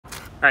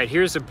All right,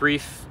 here's a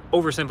brief,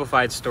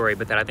 oversimplified story,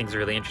 but that I think is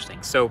really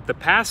interesting. So the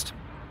past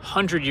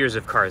 100 years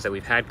of cars that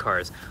we've had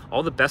cars,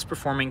 all the best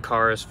performing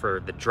cars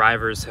for the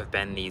drivers have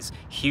been these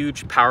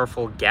huge,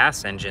 powerful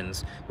gas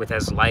engines with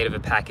as light of a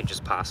package as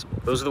possible.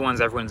 Those are the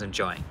ones everyone's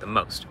enjoying the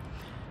most.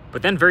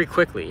 But then very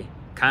quickly,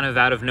 kind of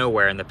out of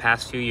nowhere in the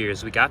past few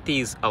years, we got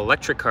these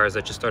electric cars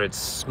that just started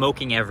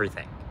smoking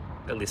everything,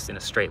 at least in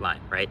a straight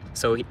line, right?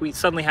 So we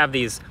suddenly have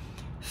these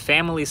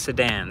family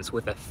sedans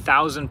with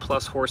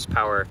 1,000+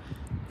 horsepower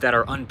that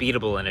are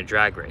unbeatable in a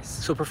drag race.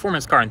 So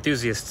performance car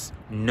enthusiasts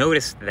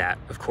noticed that,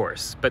 of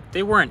course, but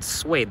they weren't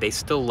swayed. They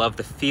still love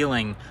the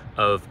feeling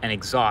of an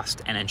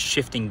exhaust and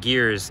shifting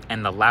gears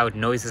and the loud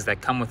noises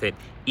that come with it.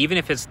 Even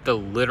if it's the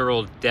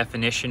literal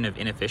definition of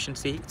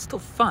inefficiency, it's still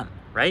fun,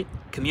 right?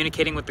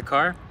 Communicating with the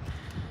car.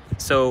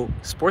 So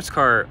sports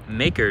car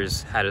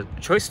makers had a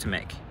choice to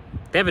make.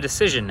 They have a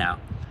decision now.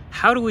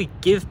 How do we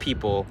give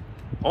people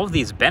all of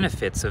these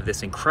benefits of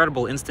this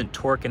incredible instant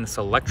torque and this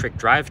electric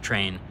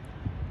drivetrain,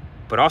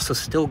 but also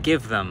still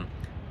give them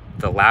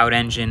the loud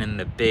engine and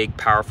the big,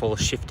 powerful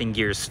shifting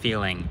gears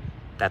feeling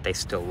that they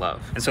still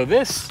love? And so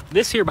this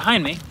here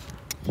behind me,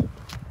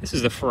 this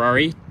is the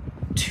Ferrari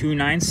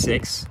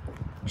 296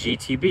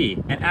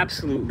 GTB, an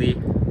absolutely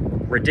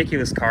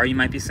ridiculous car, you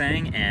might be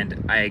saying,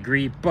 and I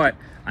agree, but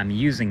I'm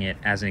using it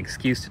as an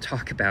excuse to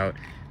talk about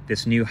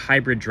this new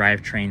hybrid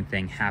drivetrain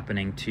thing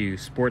happening to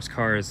sports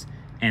cars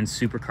and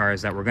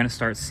supercars that we're going to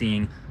start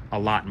seeing a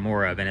lot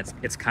more of, and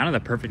it's kind of the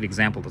perfect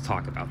example to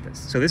talk about this.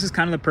 So this is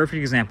kind of the perfect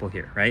example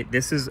here, right?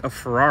 This is a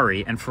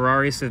Ferrari, and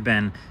Ferraris have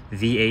been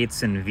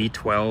V8s and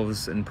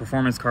V12s and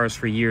performance cars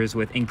for years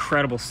with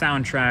incredible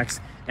soundtracks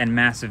and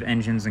massive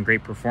engines and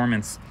great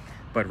performance.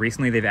 But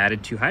recently they've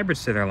added two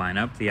hybrids to their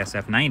lineup, the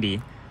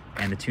SF90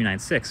 and the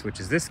 296, which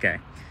is this guy.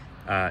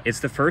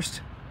 It's the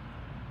first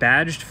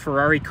badged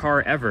Ferrari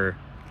car ever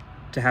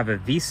to have a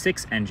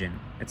V6 engine.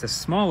 It's a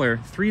smaller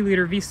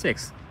 3-liter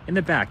V6 in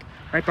the back,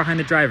 right behind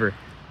the driver.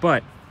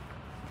 But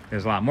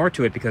there's a lot more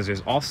to it because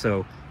there's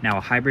also now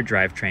a hybrid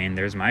drivetrain,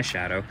 there's my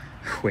shadow,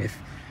 with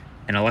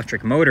an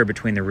electric motor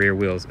between the rear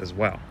wheels as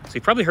well. So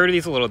you've probably heard of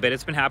these a little bit.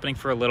 It's been happening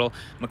for a little.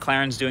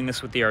 McLaren's doing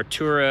this with the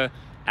Artura,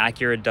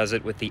 Acura does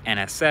it with the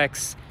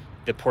NSX,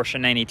 the Porsche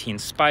 918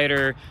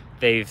 Spyder.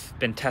 They've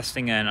been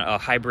testing a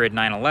hybrid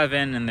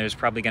 911, and there's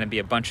probably going to be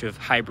a bunch of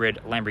hybrid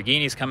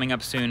Lamborghinis coming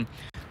up soon.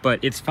 But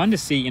it's fun to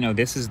see, you know,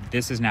 this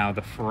is now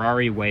the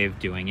Ferrari way of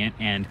doing it,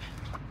 and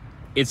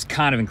it's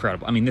kind of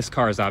incredible. I mean, this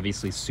car is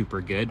obviously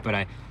super good,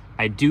 but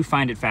I do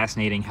find it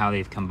fascinating how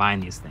they've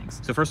combined these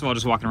things. So first of all,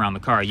 just walking around the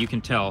car, you can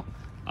tell,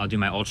 I'll do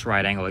my ultra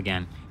wide angle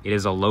again, it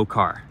is a low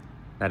car.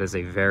 That is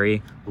a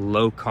very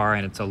low car,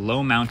 and it's a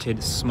low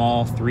mounted,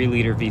 small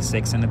 3-liter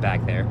V6 in the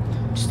back there.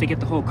 Just to get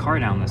the whole car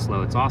down this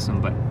low, it's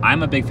awesome, but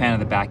I'm a big fan of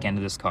the back end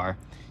of this car.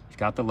 You've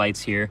got the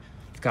lights here.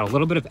 You've got a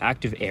little bit of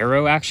active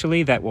aero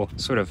actually that will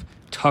sort of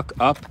tuck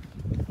up,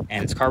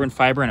 and it's carbon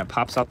fiber, and it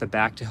pops out the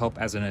back to help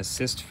as an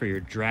assist for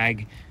your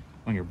drag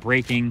when you're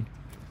braking.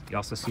 You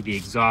also see the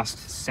exhaust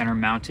center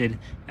mounted,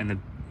 and the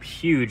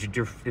huge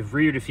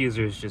rear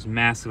diffuser is just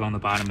massive on the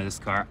bottom of this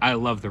car. I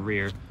love the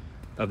rear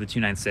of the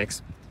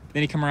 296.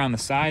 Then you come around the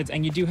sides,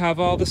 and you do have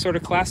all the sort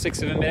of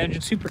classics of a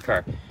mid-engine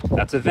supercar.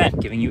 That's a vent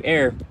giving you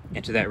air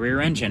into that rear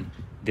engine.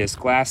 This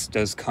glass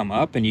does come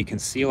up, and you can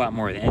see a lot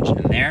more of the engine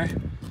in there.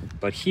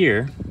 But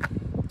here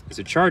is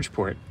a charge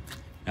port.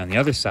 And on the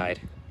other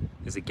side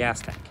is a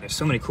gas tank. There's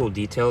so many cool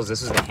details.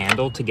 This is the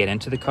handle to get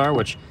into the car,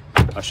 which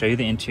I'll show you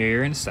the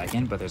interior in a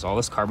second, but there's all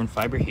this carbon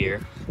fiber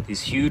here.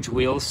 These huge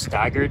wheels,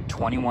 staggered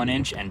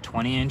 21-inch and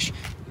 20-inch,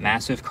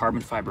 massive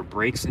carbon fiber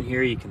brakes in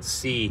here. You can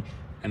see,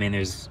 I mean,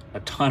 there's a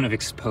ton of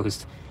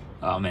exposed,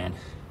 oh man,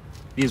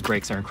 these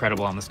brakes are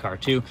incredible on this car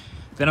too.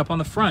 Then up on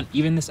the front,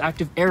 even this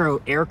active aero,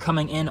 air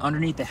coming in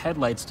underneath the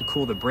headlights to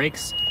cool the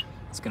brakes.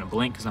 It's gonna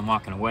blink because I'm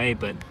walking away,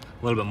 but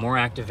a little bit more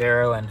active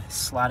aero and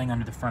sliding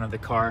under the front of the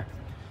car,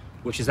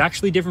 which is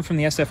actually different from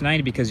the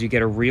SF90 because you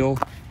get a real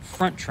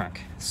front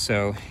trunk.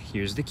 So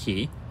here's the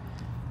key,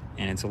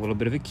 and it's a little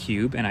bit of a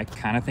cube, and I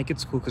kind of think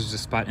it's cool because there's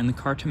a spot in the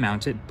car to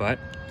mount it, but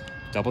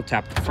double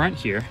tap the front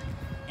here,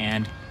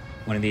 and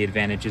one of the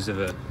advantages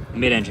of a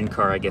mid-engine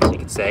car, I guess you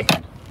could say,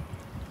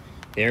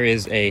 there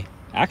is a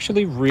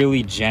actually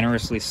really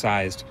generously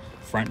sized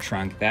front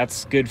trunk.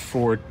 That's good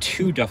for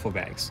 2 duffel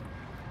bags,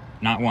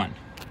 not 1.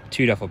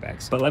 2 duffel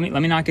bags. But let me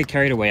not get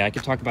carried away. I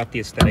could talk about the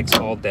aesthetics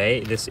all day.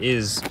 This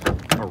is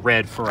a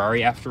red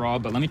Ferrari after all,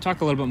 but let me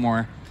talk a little bit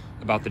more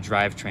about the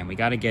drivetrain. We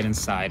got to get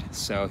inside.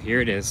 So here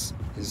it is.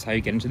 This is how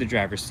you get into the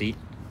driver's seat.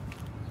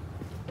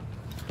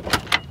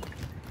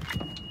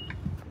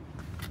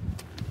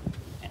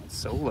 And it's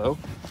so low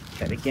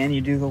that again,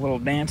 you do the little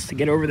dance to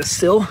get over the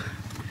sill.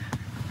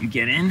 You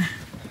get in,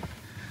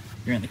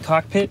 you're in the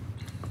cockpit.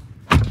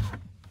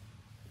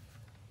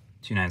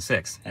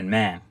 296, and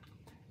man,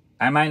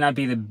 I might not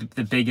be the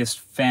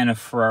biggest fan of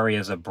Ferrari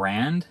as a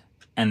brand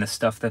and the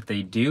stuff that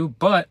they do,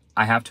 but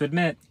I have to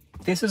admit,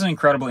 this is an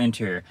incredible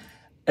interior.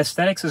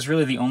 Aesthetics is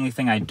really the only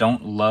thing I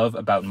don't love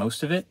about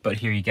most of it, but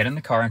here you get in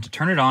the car, and to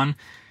turn it on,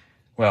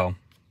 well,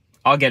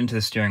 I'll get into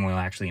the steering wheel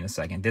actually in a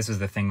second. This is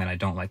the thing that I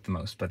don't like the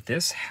most, but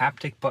this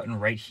haptic button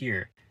right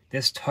here,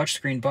 this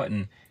touchscreen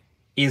button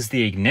is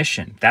the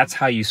ignition. That's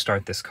how you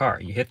start this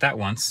car. You hit that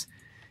once,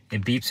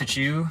 it beeps at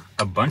you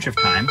a bunch of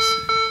times.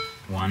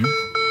 1,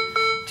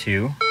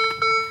 2,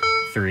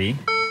 3,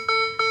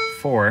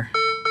 4,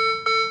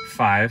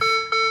 5,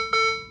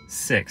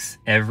 6.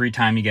 Every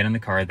time you get in the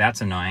car. That's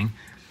annoying.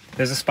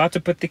 There's a spot to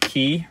put the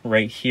key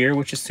right here,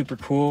 which is super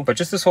cool. But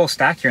just this whole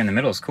stack here in the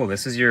middle is cool.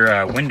 This is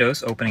your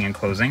windows opening and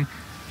closing.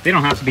 They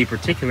don't have to be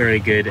particularly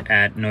good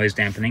at noise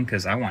dampening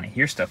because I want to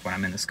hear stuff when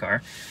I'm in this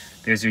car.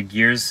 There's your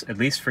gears, at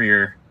least for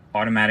your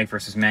automatic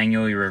versus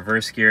manual, your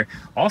reverse gear.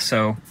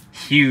 Also,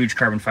 huge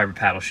carbon fiber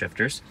paddle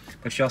shifters.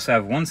 But you also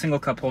have one single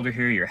cup holder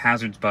here, your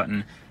hazards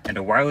button, and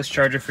a wireless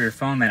charger for your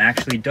phone that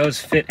actually does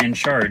fit and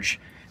charge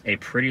a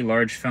pretty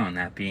large phone,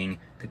 that being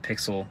the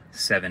Pixel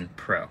 7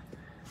 Pro.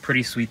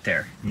 Pretty sweet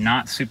there.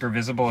 Not super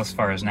visible as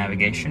far as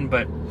navigation,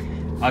 but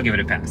I'll give it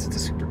a pass.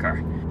 It's a supercar.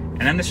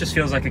 And then this just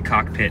feels like a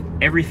cockpit.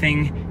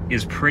 Everything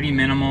is pretty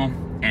minimal,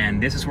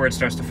 and this is where it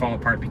starts to fall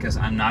apart because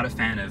I'm not a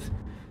fan of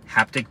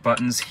haptic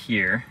buttons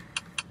here,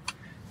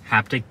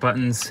 haptic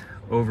buttons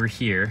over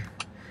here,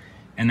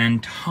 and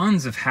then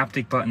tons of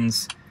haptic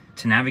buttons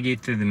to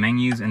navigate through the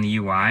menus and the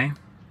UI.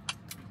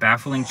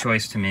 Baffling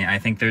choice to me. I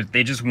think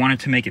they just wanted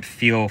to make it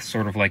feel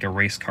sort of like a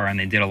race car, and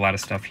they did a lot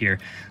of stuff here.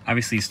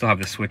 Obviously, you still have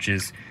the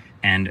switches,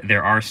 and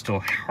there are still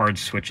hard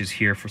switches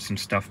here for some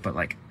stuff, but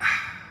like,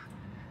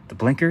 the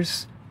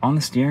blinkers on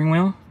the steering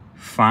wheel,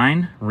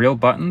 fine, real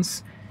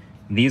buttons.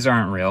 These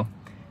aren't real.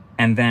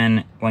 And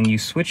then when you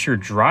switch your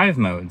drive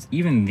modes,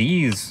 even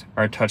these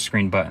are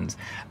touchscreen buttons.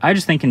 I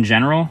just think in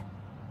general,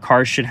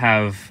 cars should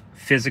have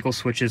physical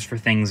switches for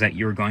things that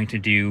you're going to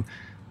do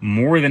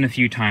more than a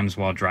few times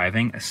while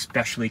driving,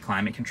 especially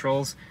climate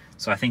controls.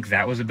 So I think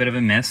that was a bit of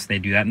a miss. They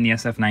do that in the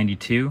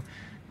SF92,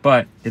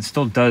 but it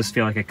still does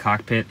feel like a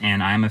cockpit,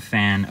 and I'm a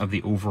fan of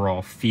the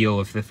overall feel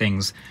of the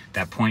things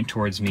that point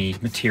towards me.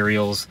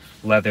 Materials,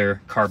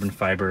 leather, carbon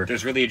fiber.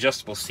 There's really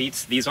adjustable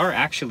seats. These are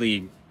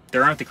actually,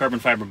 there aren't the carbon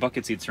fiber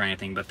bucket seats or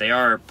anything, but they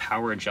are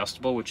power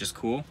adjustable, which is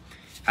cool.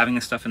 Having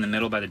the stuff in the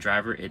middle by the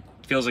driver, it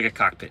feels like a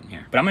cockpit in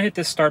here. But I'm gonna hit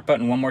this start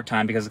button one more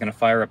time because it's gonna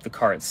fire up the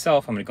car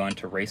itself. I'm gonna go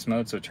into race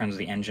mode, so it turns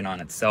the engine on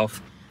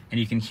itself. And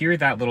you can hear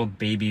that little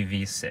baby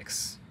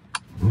V6.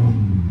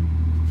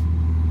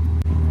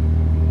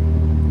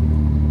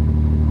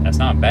 That's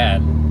not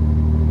bad.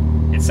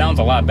 It sounds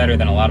a lot better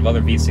than a lot of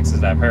other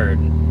V6s I've heard.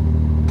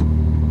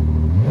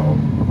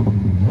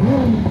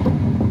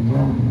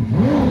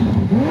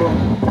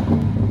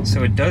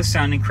 So it does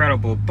sound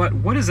incredible, but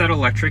what does that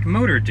electric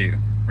motor do,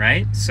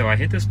 right? So I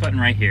hit this button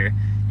right here.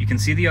 You can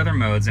see the other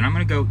modes, and I'm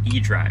gonna go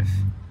E-Drive.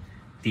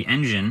 The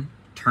engine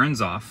turns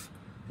off.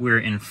 We're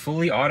in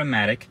fully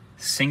automatic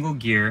single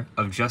gear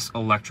of just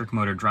electric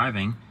motor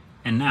driving,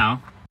 and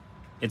now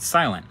it's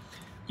silent.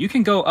 You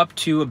can go up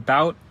to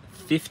about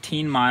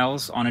 15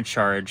 miles on a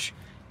charge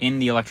in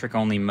the electric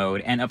only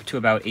mode and up to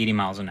about 80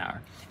 miles an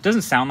hour. It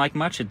doesn't sound like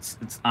much. It's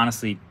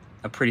honestly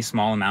a pretty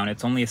small amount.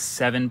 It's only a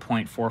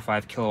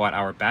 7.45 kilowatt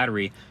hour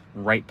battery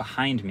right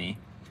behind me.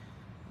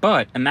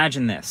 But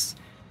imagine this.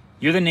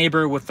 You're the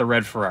neighbor with the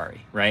red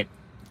Ferrari, right?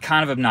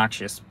 Kind of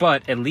obnoxious,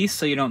 but at least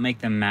so you don't make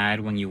them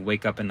mad when you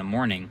wake up in the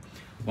morning.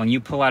 When you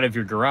pull out of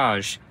your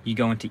garage, you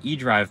go into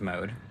E-Drive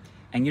mode,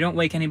 and you don't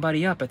wake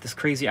anybody up at this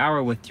crazy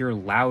hour with your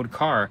loud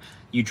car.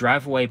 You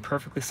drive away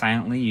perfectly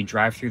silently. You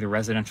drive through the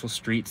residential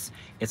streets.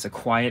 It's a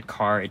quiet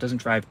car. It doesn't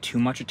drive too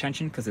much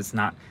attention because it's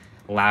not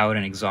loud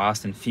and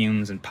exhaust and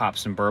fumes and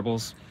pops and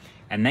burbles.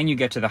 And then you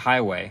get to the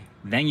highway.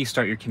 Then you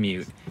start your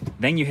commute.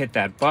 Then you hit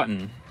that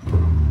button.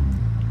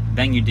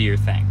 Then you do your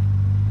thing.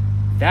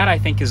 That, I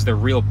think, is the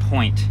real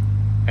point,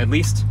 at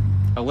least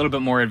a little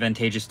bit more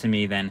advantageous to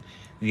me than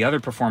the other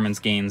performance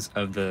gains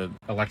of the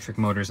electric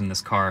motors in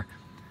this car,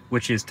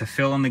 which is to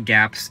fill in the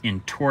gaps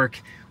in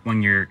torque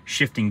when you're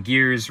shifting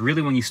gears.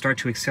 Really, when you start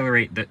to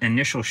accelerate, the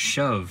initial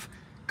shove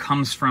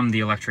comes from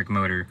the electric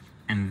motor,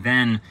 and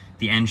then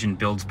the engine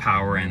builds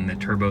power and the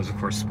turbos, of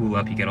course, spool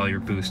up, you get all your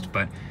boost,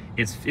 but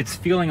it's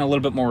feeling a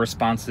little bit more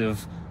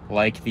responsive,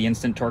 like the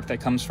instant torque that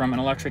comes from an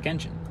electric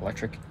engine,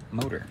 electric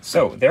motor.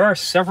 So there are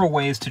several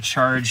ways to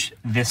charge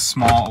this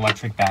small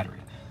electric battery.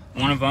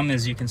 One of them,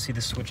 as you can see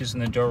the switches in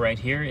the door right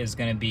here, is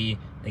going to be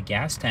the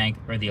gas tank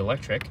or the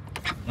electric.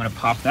 I'm going to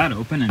pop that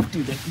open and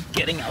do the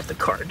getting out the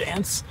car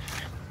dance.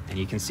 And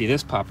you can see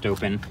this popped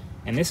open.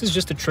 And this is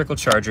just a trickle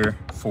charger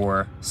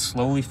for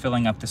slowly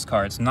filling up this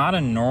car. It's not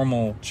a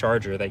normal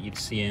charger that you'd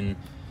see in,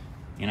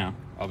 you know,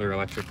 other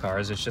electric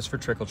cars. It's just for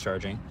trickle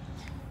charging.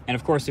 And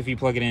of course, if you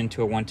plug it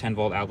into a 110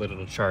 volt outlet,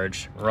 it'll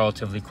charge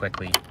relatively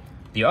quickly.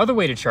 The other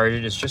way to charge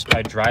it is just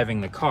by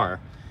driving the car.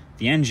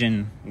 The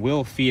engine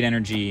will feed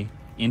energy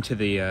into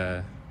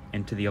the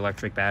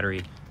electric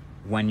battery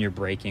when you're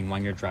braking,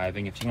 when you're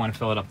driving. If you want to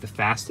fill it up the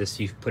fastest,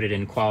 you put it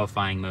in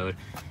qualifying mode,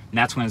 and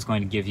that's when it's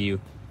going to give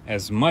you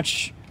as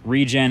much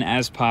regen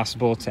as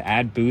possible to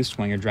add boost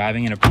when you're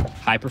driving in a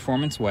high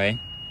performance way.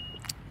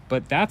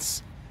 But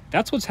that's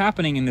what's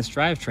happening in this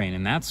drivetrain,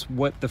 and that's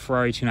what the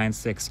Ferrari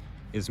 296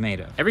 is made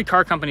of. Every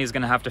car company is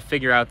going to have to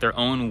figure out their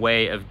own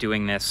way of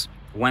doing this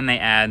when they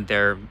add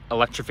their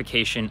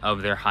electrification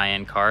of their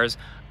high-end cars.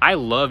 I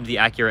loved the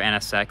Acura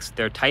NSX.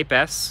 Their Type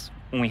S,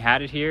 when we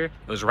had it here,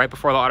 it was right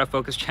before the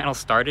autofocus channel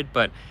started,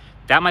 but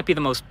that might be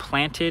the most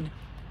planted,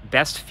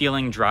 best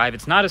feeling drive.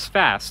 It's not as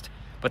fast,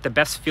 but the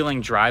best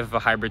feeling drive of a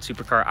hybrid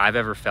supercar I've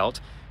ever felt.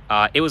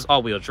 It was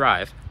all-wheel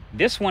drive.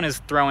 This one is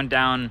throwing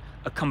down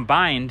a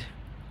combined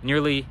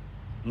nearly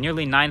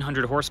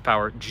 900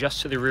 horsepower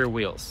just to the rear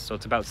wheels. So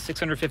it's about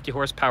 650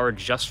 horsepower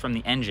just from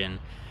the engine,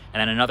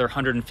 and then another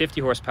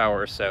 150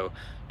 horsepower or so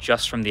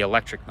just from the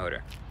electric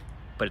motor.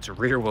 But it's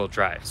rear wheel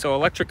drive. So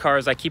electric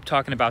cars, I keep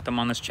talking about them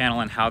on this channel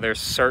and how there's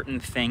certain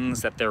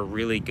things that they're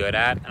really good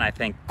at. And I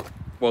think,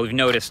 well, we've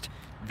noticed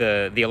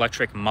the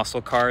electric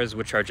muscle cars,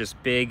 which are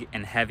just big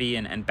and heavy,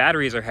 and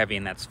batteries are heavy,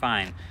 and that's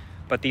fine.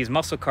 But these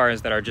muscle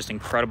cars that are just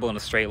incredible in a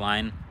straight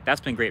line,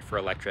 that's been great for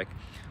electric.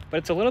 But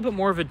it's a little bit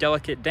more of a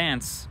delicate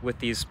dance with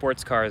these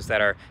sports cars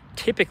that are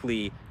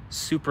typically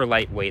super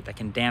lightweight, that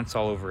can dance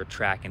all over a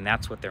track, and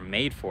that's what they're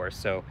made for.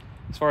 So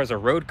as far as a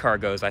road car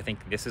goes, I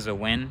think this is a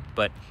win,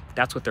 but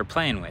that's what they're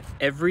playing with.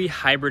 Every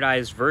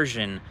hybridized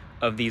version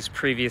of these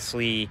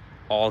previously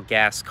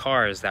all-gas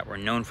cars that were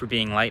known for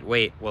being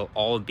lightweight will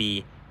all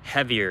be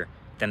heavier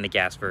than the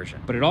gas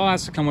version. But it all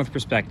has to come with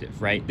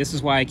perspective, right? This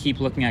is why I keep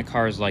looking at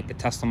cars like the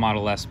Tesla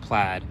Model S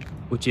Plaid,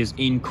 which is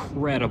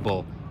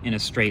incredible in a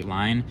straight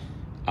line.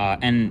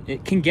 And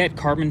it can get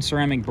carbon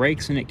ceramic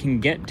brakes and it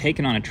can get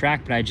taken on a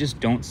track, but I just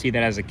don't see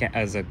that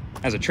as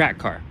a track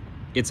car.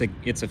 It's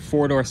a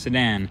four-door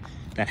sedan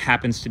that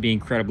happens to be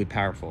incredibly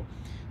powerful.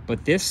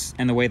 But this,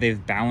 and the way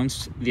they've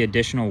balanced the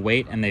additional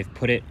weight and they've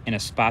put it in a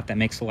spot that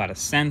makes a lot of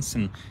sense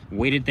and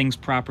weighted things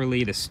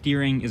properly, the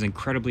steering is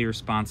incredibly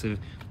responsive.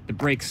 The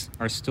brakes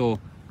are still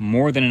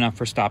more than enough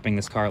for stopping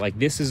this car. Like,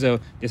 this is a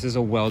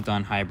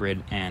well-done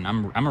hybrid, and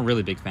I'm a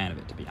really big fan of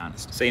it, to be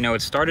honest. So, you know,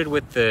 it started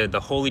with the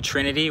Holy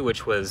Trinity,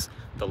 which was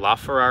the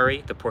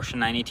LaFerrari, the Porsche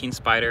 918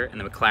 Spyder,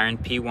 and the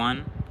McLaren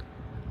P1.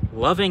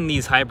 Loving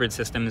these hybrid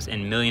systems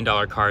in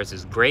million-dollar cars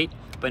is great,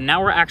 but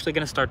now we're actually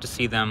going to start to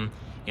see them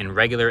in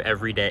regular,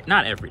 everyday,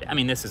 not everyday. I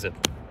mean, this is a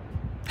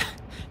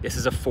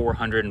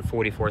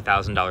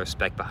 $444,000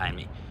 spec behind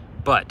me,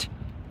 but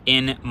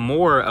in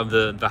more of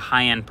the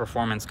high-end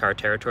performance car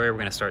territory, we're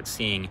going to start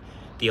seeing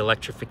the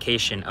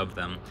electrification of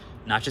them,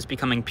 not just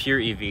becoming pure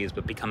EVs,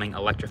 but becoming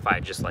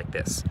electrified just like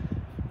this.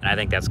 And I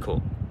think that's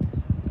cool.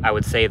 I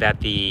would say that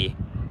the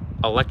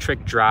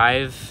electric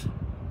drive,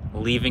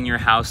 leaving your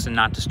house and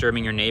not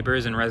disturbing your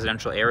neighbors in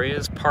residential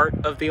areas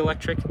part of the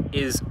electric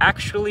is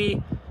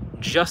actually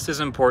just as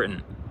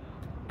important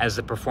as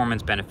the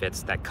performance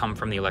benefits that come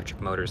from the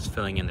electric motors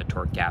filling in the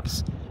torque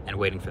gaps and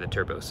waiting for the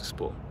turbos to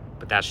spool.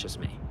 But that's just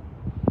me.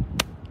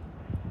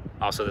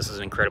 Also, this is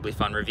an incredibly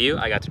fun review.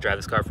 I got to drive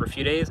this car for a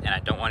few days, and I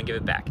don't want to give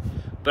it back,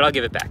 but I'll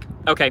give it back.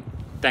 Okay,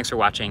 thanks for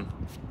watching.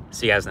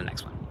 See you guys in the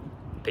next one.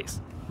 Peace.